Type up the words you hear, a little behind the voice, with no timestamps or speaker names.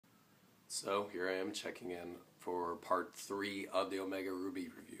So here I am checking in for part 3 of the Omega Ruby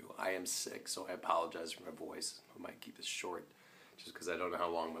review. I am sick, so I apologize for my voice. I might keep this short, just because I don't know how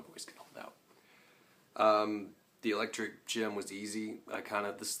long my voice can hold out. The electric gym was easy.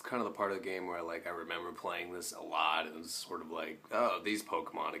 This is kind of the part of the game where I remember playing this a lot, and it's sort of like, oh, these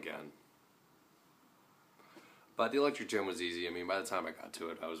Pokemon again. But the electric gym was easy. I mean, by the time I got to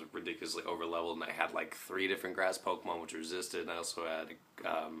it, I was ridiculously overleveled, and I had like 3 different grass Pokemon which resisted, and I also had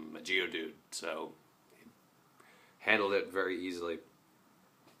a Geodude, so handled it very easily.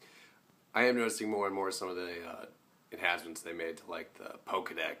 I am noticing more and more some of the enhancements they made to like the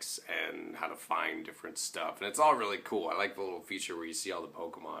Pokedex and how to find different stuff, and it's all really cool. I like the little feature where you see all the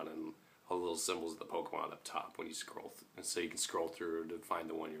Pokemon and all the little symbols of the Pokemon up top when you scroll, so you can scroll through to find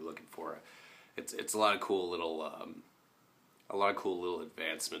the one you're looking for. It's a lot of cool little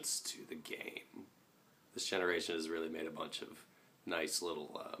advancements to the game. This generation has really made a bunch of nice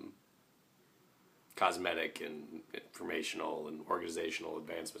little cosmetic and informational and organizational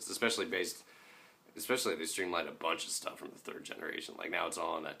advancements, especially they streamlined a bunch of stuff from the 3rd generation. Like now it's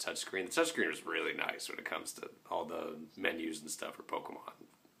all on that touchscreen. The touchscreen is really nice when it comes to all the menus and stuff for Pokemon.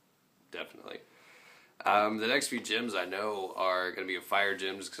 Definitely. The next few gyms I know are going to be a fire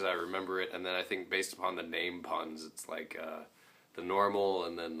gym just because I remember it, and then I think based upon the name puns, it's like the normal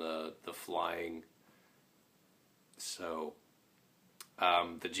and then the flying. So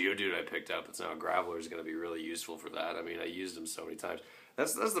the Geodude I picked up, it's now a Graveler, is going to be really useful for that. I mean, I used him so many times.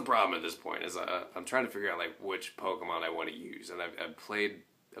 That's the problem at this point, is I'm trying to figure out like which Pokemon I want to use, and I've played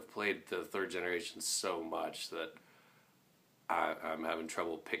the 3rd generation so much that I'm having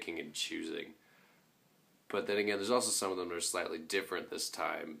trouble picking and choosing. But then again, there's also some of them that are slightly different this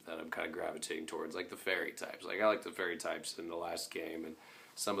time that I'm kind of gravitating towards, like the fairy types. Like I like the fairy types in the last game, and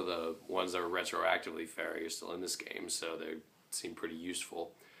some of the ones that were retroactively fairy are still in this game, so they seem pretty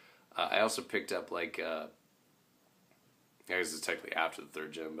useful. I also picked up like, I guess it's technically after the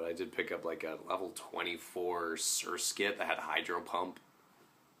 3rd gym, but I did pick up like a level 24 Surskit that had Hydro Pump,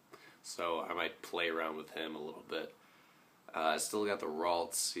 so I might play around with him a little bit. I still got the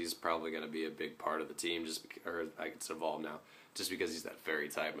Ralts. He's probably going to be a big part of the team, or I guess evolve now, just because he's that fairy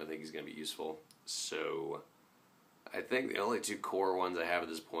type, and I think he's going to be useful. So I think the only 2 core ones I have at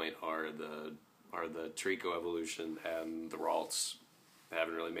this point are the Trico evolution and the Ralts. I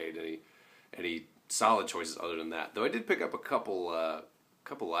haven't really made any solid choices other than that. Though I did pick up a couple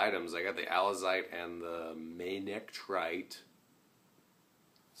items. I got the Alazite and the Manectrite.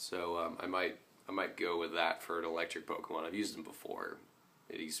 So I might go with that for an electric Pokemon. I've used him before.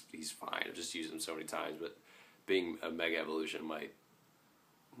 He's fine. I've just used him so many times, but being a Mega Evolution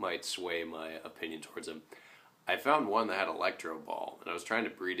might sway my opinion towards him. I found one that had Electro Ball, and I was trying to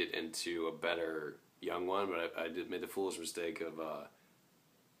breed it into a better young one, but I made the foolish mistake of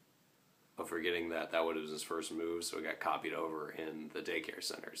forgetting that was his first move, so it got copied over in the daycare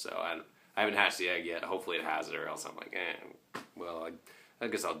center. So I haven't hatched the egg yet. Hopefully it has it, or else I'm like, well, I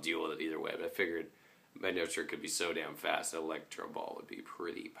guess I'll deal with it either way, but I figured Manectric could be so damn fast that Electro Ball would be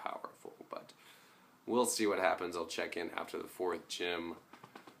pretty powerful, but we'll see what happens. I'll check in after the 4th gym,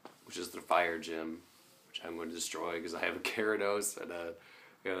 which is the fire gym, which I'm going to destroy because I have a Gyarados and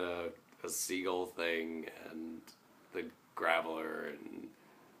a Seagull thing and the Graveler and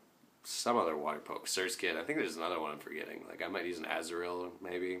some other water poke. Surskit. I think there's another one I'm forgetting. Like I might use an Azurill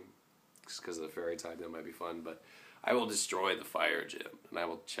maybe, just because of the fairy type. That might be fun, but I will destroy the fire gym, and I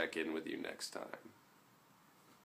will check in with you next time.